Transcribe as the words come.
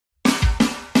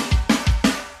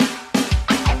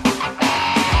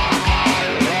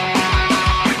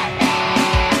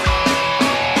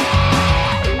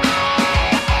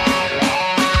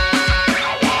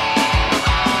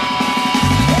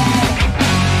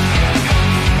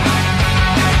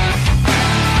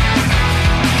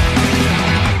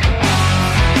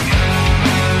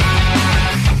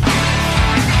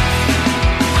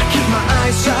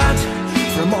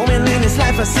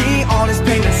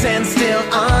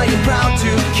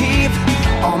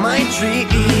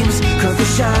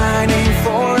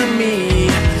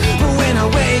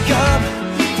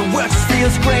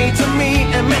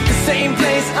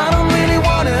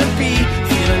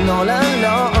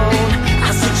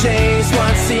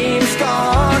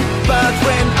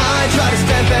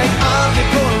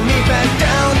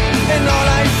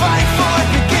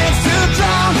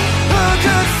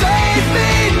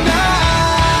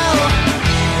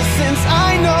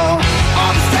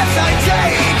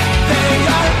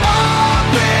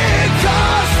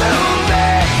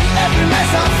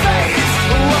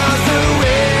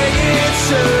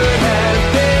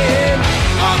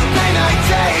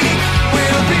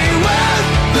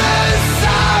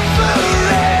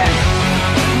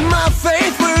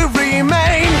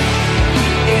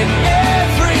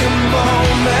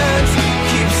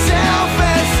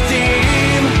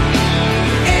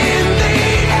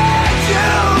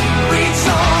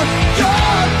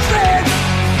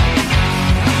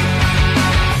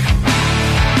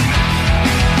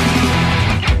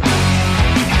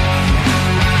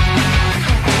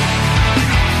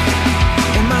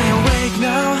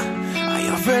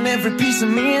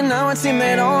me, and now it seems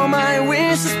that all my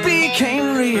wishes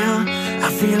became real. I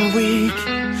feel weak,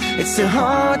 it's so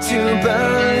hard to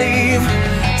believe.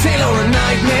 Tale or a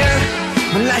nightmare,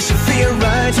 my life should feel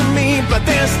right to me, but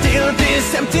there's still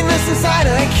this emptiness inside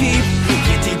I keep.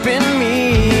 Get deep in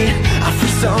me, I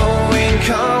feel so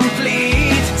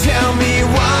incomplete. Tell me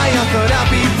why I thought I'd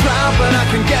be proud, but I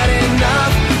can't get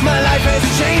enough. My life has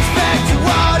changed back to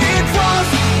what it was.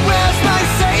 Where's my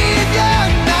savior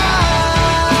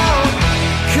now?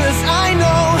 'Cause I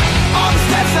know all the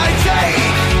steps I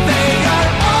take, they are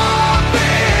all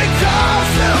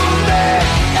because of me.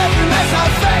 Every mess I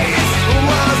face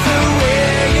was the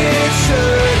way it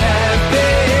should have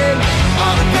been.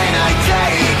 All the pain I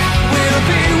take will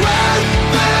be worth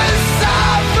the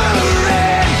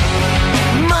suffering.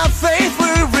 My faith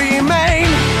will remain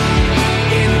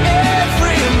in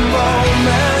every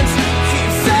moment.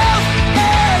 Keep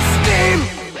self-esteem.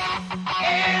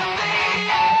 In the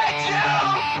end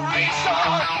you'll reach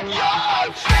all your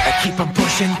dreams. I keep on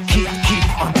pushing, keep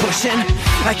on pushing.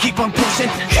 I keep on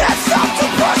pushing. Can't stop to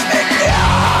push me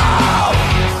now.